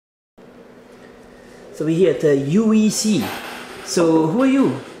So we're here at UyeSee. So who are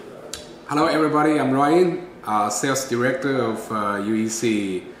you? Hello everybody, I'm Ryan, Sales Director of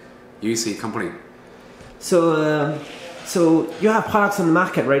UyeSee company. So you have products on the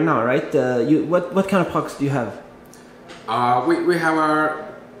market right now, right? What kind of products do you have? We have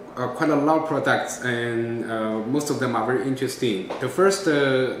quite a lot of products, and most of them are very interesting. The first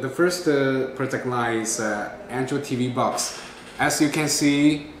product line is Android TV box. As you can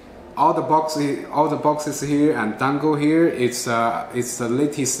see, all the boxes here and dongle here, it's the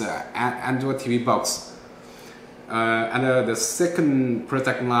latest Android TV box. And the second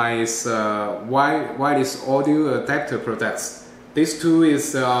product line is wireless audio adapter products. These two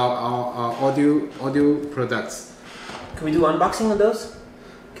is audio products. Can we do unboxing of those?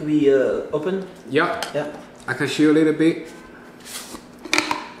 Can we open? Yeah. Yeah. I can show you a little bit.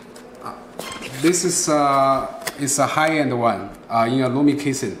 This is a high-end one in aluminum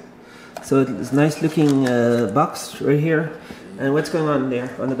casing. So it's a nice looking box right here. And what's going on there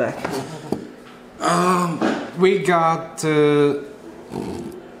on the back? We got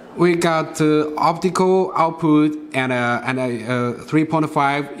optical output and a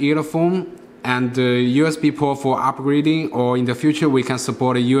 3.5 earphone and USB port for upgrading, or in the future we can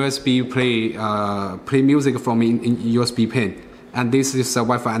support a USB play music from in USB pen. And this is a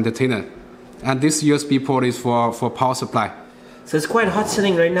Wi-Fi antenna. And this USB port is for power supply. So it's quite hot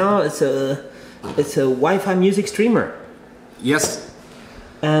selling right now. It's a Wi-Fi music streamer. Yes.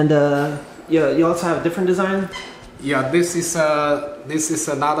 And yeah, you also have a different design. Yeah, this is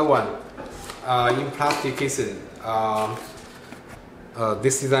another one in plastic casing.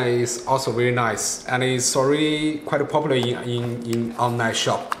 This design is also very nice, and it's already quite popular in online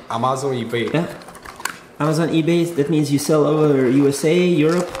shop, Amazon, eBay. Yeah. Amazon, eBay. That means you sell over USA,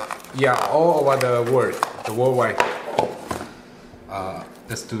 Europe. Yeah, all over the world, worldwide.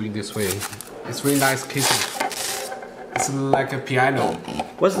 Let's do it this way. It's really nice casing. It's like a piano.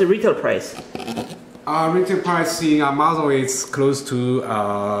 What's the retail price? Retail price in Amazon is close to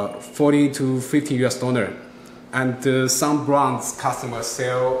 40 to 50 US dollar. And some brands customers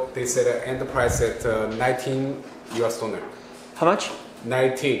sell, they say the end price at 19 US dollar. How much?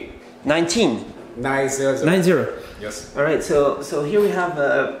 19. 19. 90. 90. Yes. All right. So here we have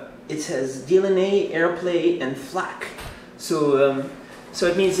it says DLNA, AirPlay, and FLAC. So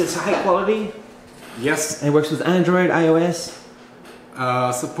it means it's high quality. Yes. And it works with Android, iOS.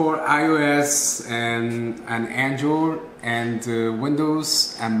 Support iOS and Android and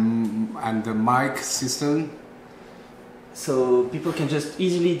Windows and the mic system. So people can just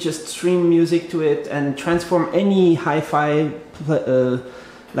easily stream music to it and transform any hi-fi,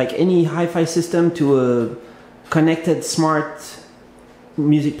 like any hi-fi system, to a connected smart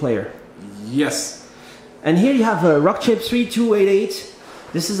music player. Yes. And here you have a RK3288.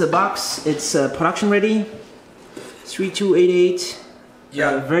 This is a box. It's production ready. 3288.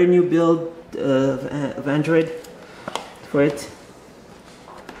 Yeah. Very new build of Android for it.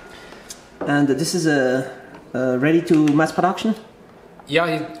 And this is ready to mass production?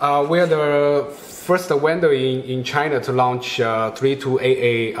 Yeah, we're the first vendor in China to launch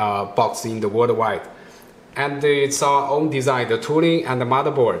 3288 box in the worldwide. And it's our own design, the tooling and the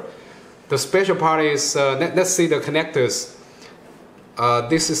motherboard. The special part is, let's see the connectors.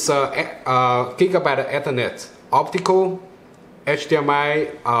 This is Gigabit Ethernet, optical,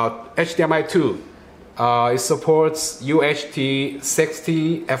 HDMI 2. It supports UHD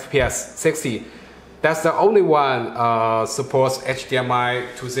 60 FPS, 60. That's the only one supports HDMI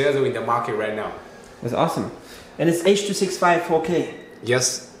 2.0 in the market right now. That's awesome. And it's H.265 4K.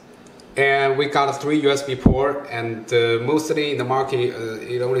 Yes. And we got 3 USB port, and mostly in the market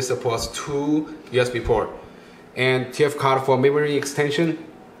it only supports 2 USB port. And TF card for memory extension,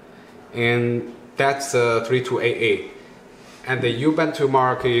 and that's 3288. And the Ubuntu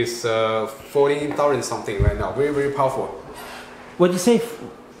mark is 14,000 something right now. Very, very powerful. What do you say?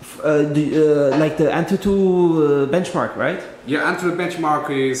 Like the Antutu benchmark, right? Yeah, Antutu benchmark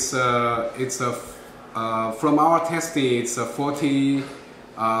is from our testing, it's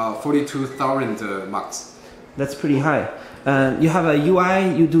 42,000 marks. That's pretty high. You have a UI.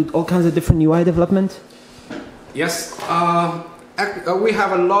 You do all kinds of different UI development. Yes, we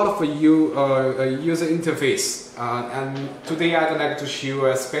have a lot of user interface, and today I'd like to show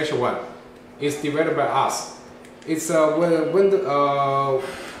a special one. It's developed by us. It's a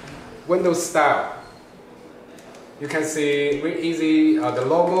Windows style. You can see very easy. The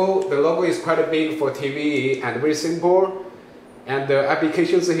logo is quite big for TV and very simple. And the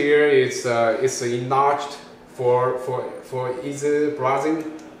applications here is enlarged for easy browsing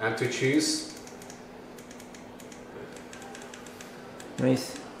and to choose.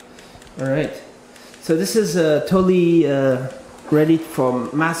 Nice. All right. So this is totally ready for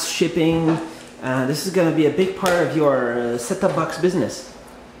mass shipping. This is going to be a big part of your set-top box business.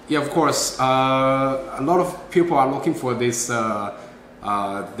 Yeah, of course. A lot of people are looking for this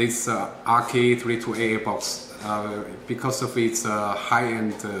RK3288 box because of its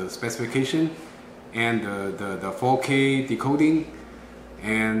high-end specification and the 4K decoding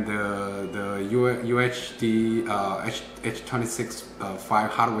and the UHD H.265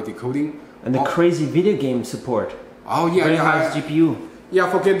 hardware decoding. And the crazy video game support. Oh yeah, very fast GPU. Yeah,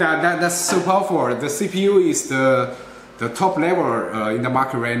 forget that. That's so powerful. The CPU is the top level in the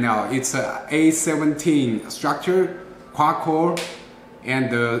market right now. It's a A17 structure, quad core,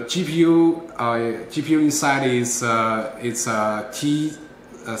 and the GPU inside is it's a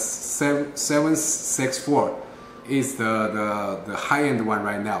T764. Is the high end one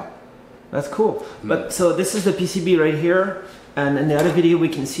right now. That's cool. But so this is the PCB right here. And in the other video, we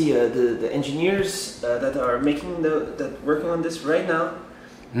can see the engineers that are working on this right now,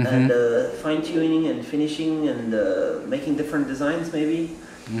 and fine tuning and finishing and making different designs maybe.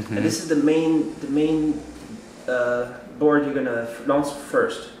 And this is the main board you're gonna launch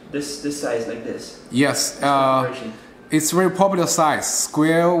first. This size like this. Yes. It's very popular size,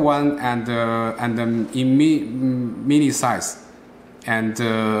 square one and in mini size, and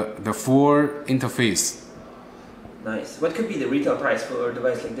the full interface. Nice. What could be the retail price for a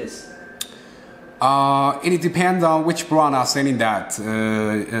device like this? It depends on which brand are selling that.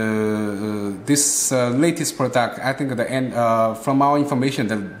 This latest product, I think from our information,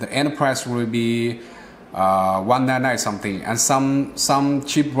 the end price will be 199 something, and some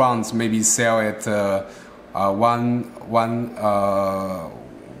cheap brands maybe sell at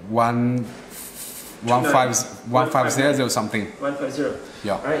 150 something. 150.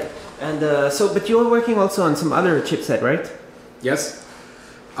 Yeah. All right. And but you're working also on some other chipset, right? Yes.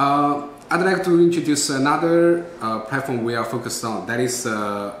 I'd like to introduce another platform we are focused on. That is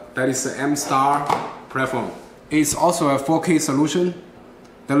the Mstar platform. It's also a 4K solution,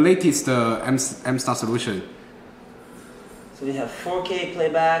 the latest Mstar solution. So we have 4K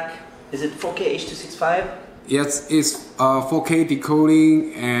playback. Is it 4K H.265? Yes, it's 4K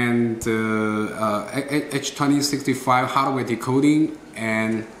decoding and H.265 hardware decoding,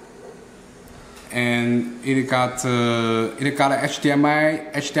 and it got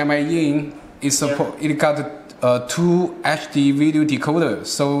HDMI in. It got 2 HD video decoder,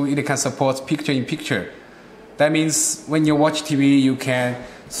 so it can support picture in picture. That means when you watch TV, you can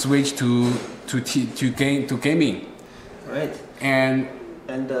switch to gaming. Right. And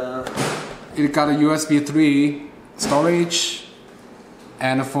it got a USB 3 storage,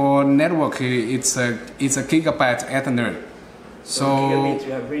 and for network it's a gigabyte Ethernet. So gigabits,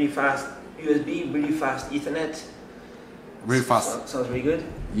 you have really fast USB, really fast Ethernet. Really fast. Sounds really good.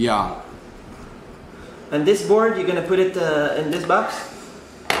 Yeah. And this board, you're gonna put it in this box?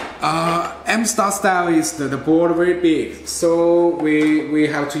 Mstar style is the board very big, so we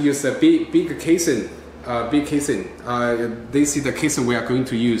have to use a big casing. This is the casing we are going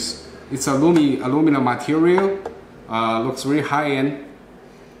to use. It's aluminum material. Looks very high end.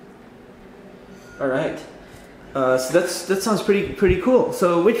 All right. So that sounds pretty cool.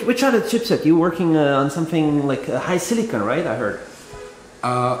 So which other chipset? You working on something like HiSilicon, right? I heard.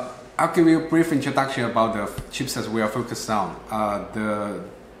 I'll give you a brief introduction about the chipsets we are focused on.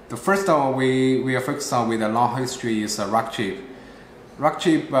 The first one we are focused on with a long history is RK chip. RK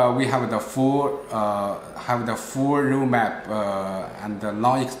chip, we have the full roadmap and the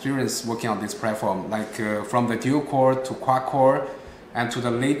long experience working on this platform, like from the dual core to quad core, and to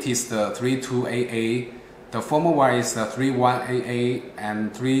the latest 3288. The former one is the 3188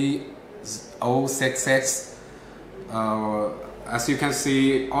 and 3066. As you can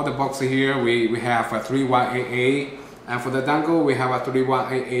see, all the boxes here we have a 3188, and for the dongle we have a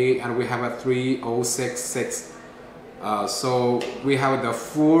 3188 and we have a 3066. So we have the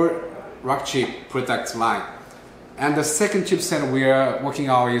full RK chip product line. And the second chipset we are working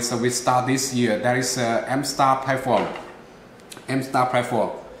on is we start this year. That is Mstar platform. Mstar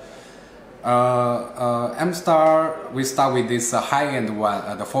platform. Mstar, we start with this high-end one,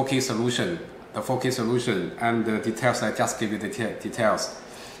 the 4K solution. The 4K solution, and the details I just give you the details.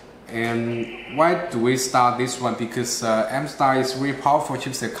 And why do we start this one? Because Mstar is a really powerful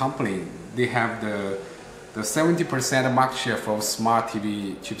chipset company. They have the 70% market share for smart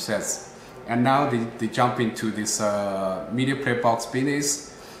TV chipsets, and now they jump into this media player box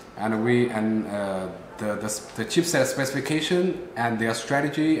business, and the chipset specification and their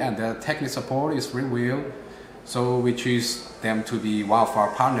strategy and their technical support is really well. So we choose them to be one of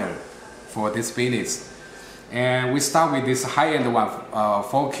our partners for this business. And we start with this high-end one,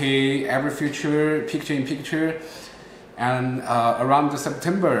 4K, every feature, picture-in-picture. And around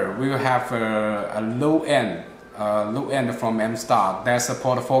September, we will have a low-end from Mstar that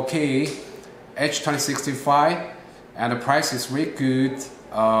support 4K, H2065, and the price is really good.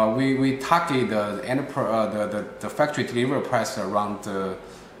 We target the factory delivery price around the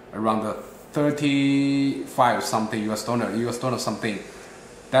 35 something US dollar something.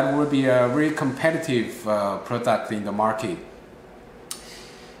 That would be a very competitive product in the market.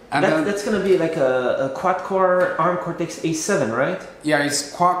 And that's going to be like a quad-core ARM Cortex-A7, right? Yeah,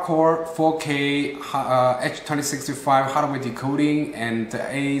 it's quad-core 4K H2065 hardware decoding and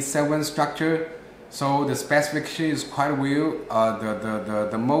A7 structure. So the specification is quite well.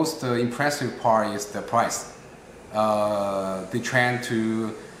 The most impressive part is the price. They try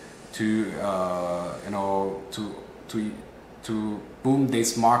to boom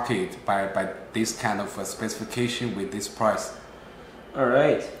this market by this kind of specification with this price. All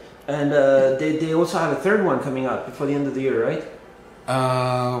right, and they also have a third one coming out before the end of the year, right?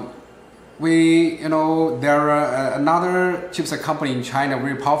 There are another chipset company in China,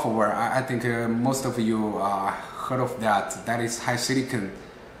 very powerful. Where I think most of you heard of that. That is HiSilicon.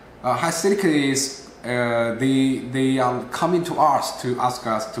 HiSilicon is they are coming to us to ask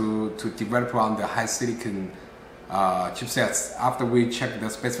us to develop on the HiSilicon chipsets. After we check the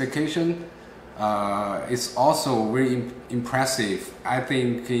specification, it's also very impressive. I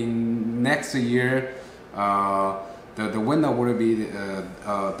think in next year, the winner will be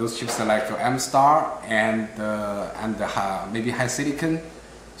those chipsets like Mstar and maybe HiSilicon.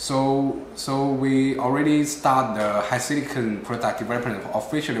 So we already start the HiSilicon product development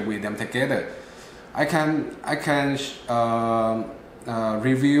officially with them together. I can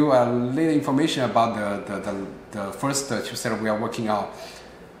review a little information about the first chipset we are working on.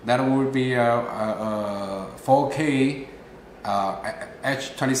 That will be a 4K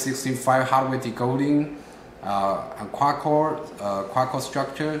H2065 hardware decoding, a quad-core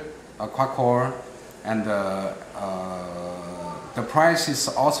structure, quad-core, and the price is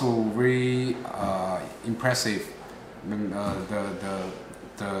also very impressive.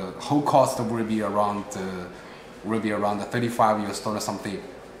 The whole cost will be around 35 US dollar something.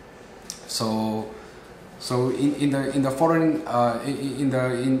 So in the following in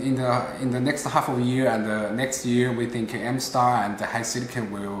the next half of the year and the next year, we think Mstar and the HiSilicon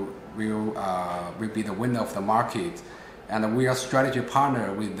will be the winner of the market, and we are strategy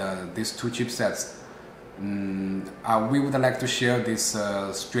partner with these two chipsets. We would like to share this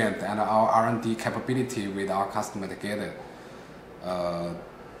strength and our R&D capability with our customer together.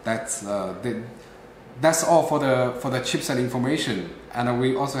 That's all for the chipset information, and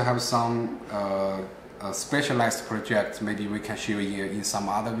we also have some specialized projects. Maybe we can share in some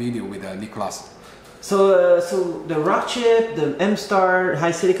other video with Nicholas. So the Rock chip, the Mstar,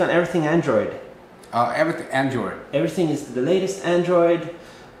 HiSilicon, everything Android. Everything Android. Everything is the latest Android.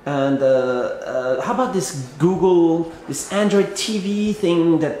 And how about this Google, this Android TV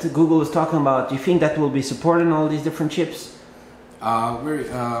thing that Google is talking about? Do you think that will be supported on all these different chips? We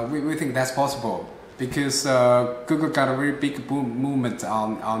think that's possible, because Google got a very big movement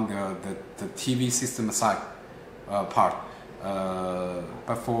on the TV system side part.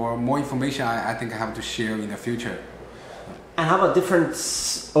 But for more information, I think I have to share in the future. And how about different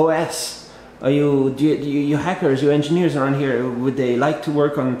OS? You hackers, you engineers around here, would they like to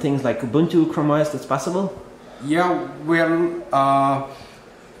work on things like Ubuntu, Chrome OS? That's possible? Yeah,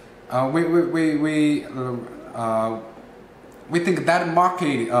 we think that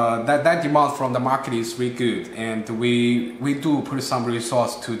market, that demand from the market is really good, and we do put some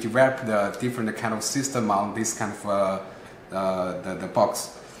resource to develop the different kind of system on this kind of the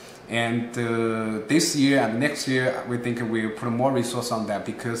box. And this year and next year, we think we'll put more resource on that,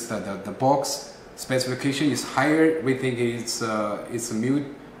 because the box specification is higher. We think it's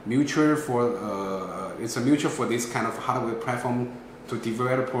mutual for this kind of hardware platform to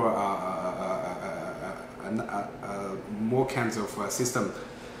develop more kinds of system.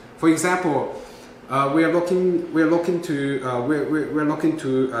 For example, we are looking to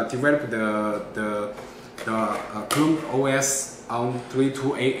develop the Chrome OS on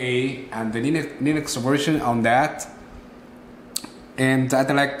 3288 and the Linux version on that. And I'd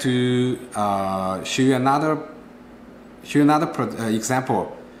like to show you another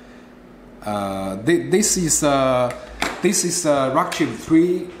example. This is Rockchip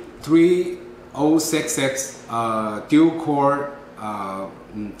 3066 dual core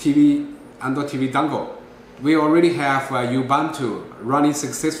TV Android TV dongle. We already have Ubuntu running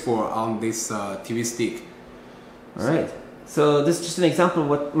successful on this TV stick. All right. So this is just an example of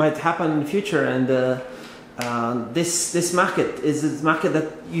what might happen in the future, and this market is a market that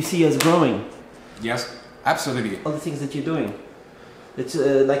you see as growing. Yes, absolutely. All the things that you're doing. It's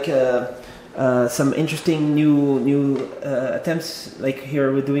like some interesting new attempts. Like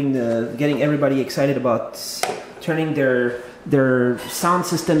here we're doing getting everybody excited about turning their sound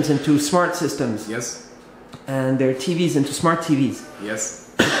systems into smart systems. Yes. And their TVs into smart TVs.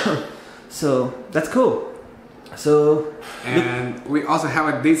 Yes. So that's cool. So and we also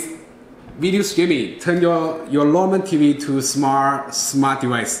have this video streaming. Turn your normal TV to smart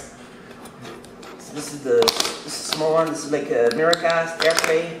device. So this is the small one. This is like a Miracast,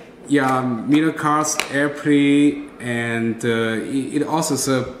 AirPlay. Yeah, Miracast, AirPlay, and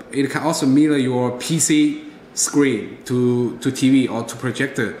it can also mirror your PC screen to TV or to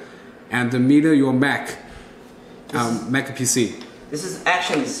projector, and mirror your Mac PC. This is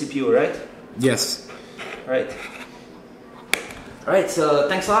actually the CPU, right? Yes. Right. Alright, so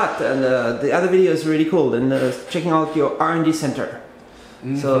thanks a lot, and the other video is really cool, and checking out your R&D center.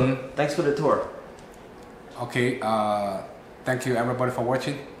 So thanks for the tour. Okay, thank you everybody for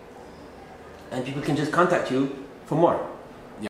watching. And people can just contact you for more.